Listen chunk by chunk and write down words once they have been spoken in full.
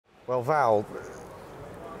Well, Val,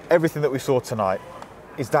 everything that we saw tonight,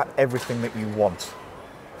 is that everything that you want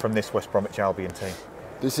from this West Bromwich Albion team?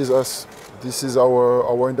 This is us. This is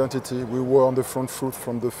our identity. We were on the front foot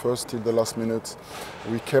from the first till the last minute.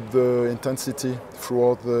 We kept the intensity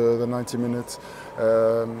throughout the 90 minutes.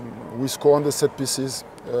 We score on the set pieces.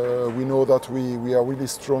 We know that we are really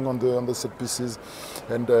strong on the set pieces.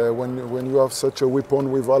 And when you have such a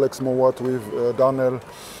weapon with Alex Mowat, with Darnell,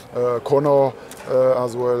 Connor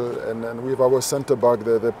as well, and with our centre back,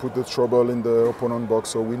 they put the trouble in the opponent box.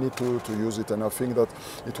 So we need to use it. And I think that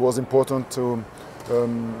it was important to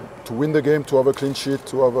win the game, to have a clean sheet,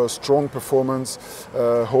 to have a strong performance,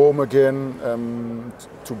 home again,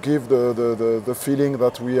 to give the feeling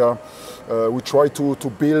that we try to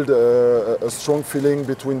build a strong feeling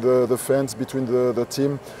between the fans, between the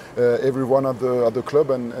team, everyone at the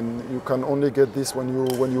club, and you can only get this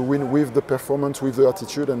when you win with the performance, with the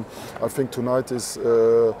attitude. And I think tonight is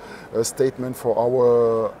a statement for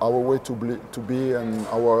our way to be and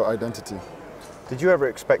our identity. Did you ever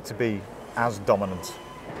expect to be as dominant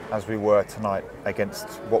as we were tonight against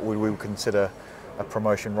what we would consider a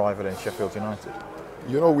promotion rival in Sheffield United?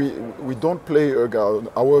 You know, we don't play,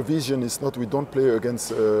 our vision is not, we don't play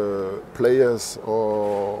against players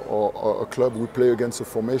or a club, we play against a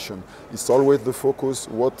formation. It's always the focus,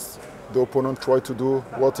 what the opponent try to do,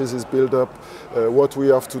 what is his build-up, what we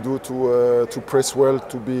have to do to press well,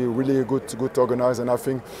 to be really good organized. And I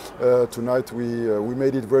think tonight we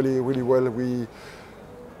made it really well.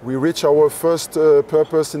 We reached our first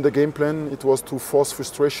purpose in the game plan. It was to force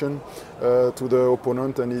frustration to the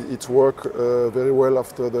opponent, and it worked very well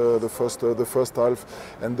after the first half.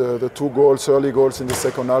 And the two early goals in the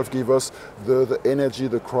second half give us the energy.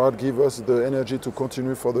 The crowd give us the energy to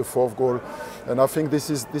continue for the fourth goal. And I think this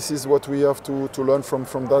is what we have to learn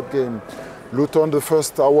from that game. Luton, the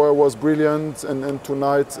first hour was brilliant, and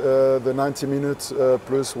tonight the 90 minutes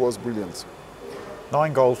plus was brilliant.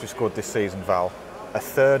 9 goals we scored this season, Val. A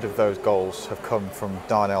third of those goals have come from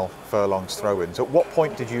Darnell Furlong's throw-ins. At what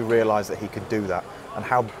point did you realise that he could do that, and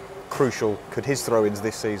how crucial could his throw-ins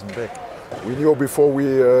this season be? We knew before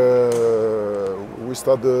we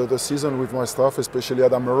start the season with my staff, especially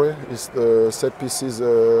Adam Murray, is the set pieces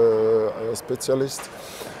specialist.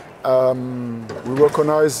 We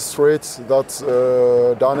recognise straight that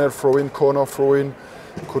Darnell throw-in, corner throw-in,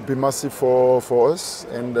 could be massive for us,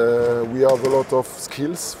 and we have a lot of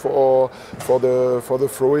skills for the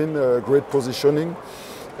throw-in, great positioning,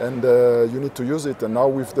 and you need to use it. And now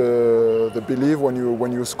with the belief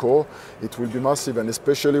when you score, it will be massive, and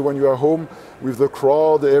especially when you are home with the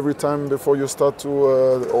crowd every time before you start to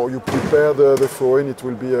or you prepare the throw-in, it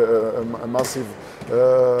will be a massive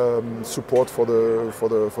support for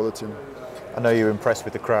the team. I know you were impressed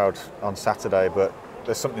with the crowd on Saturday, but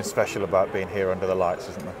there's something special about being here under the lights,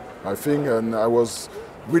 isn't there? I think, and I was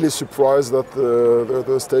really surprised that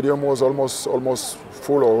the stadium was almost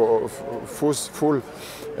full,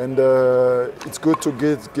 and it's good to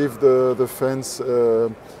give the fans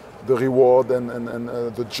the reward and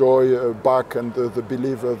the joy back, and the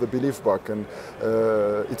belief back, and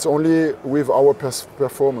it's only with our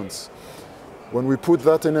performance. When we put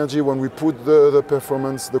that energy, when we put the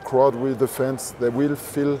performance, the crowd with the fans, they will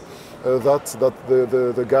feel that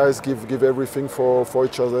the guys give everything for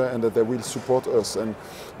each other, and that they will support us. And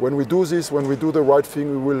when we do this, when we do the right thing,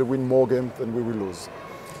 we will win more games than we will lose.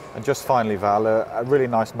 And just finally, Val, a really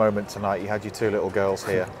nice moment tonight. You had your 2 little girls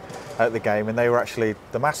here at the game, and they were actually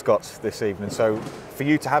the mascots this evening. So for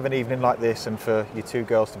you to have an evening like this, and for your 2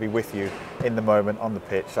 girls to be with you in the moment on the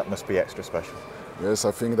pitch, that must be extra special. Yes,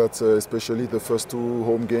 I think that especially the first 2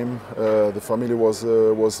 home games, the family was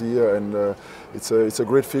here, and it's a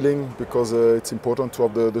great feeling, because it's important to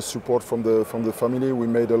have the support from the family. We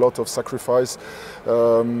made a lot of sacrifice.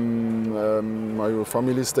 My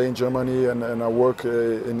family stay in Germany, and I work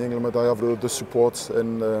in England, but I have the support,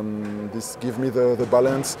 and this gives me the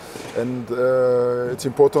balance. And it's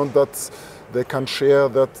important that they can share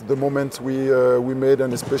the moment we made,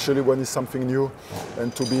 and especially when it's something new,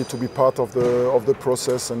 and to be part of the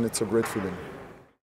process, and it's a great feeling.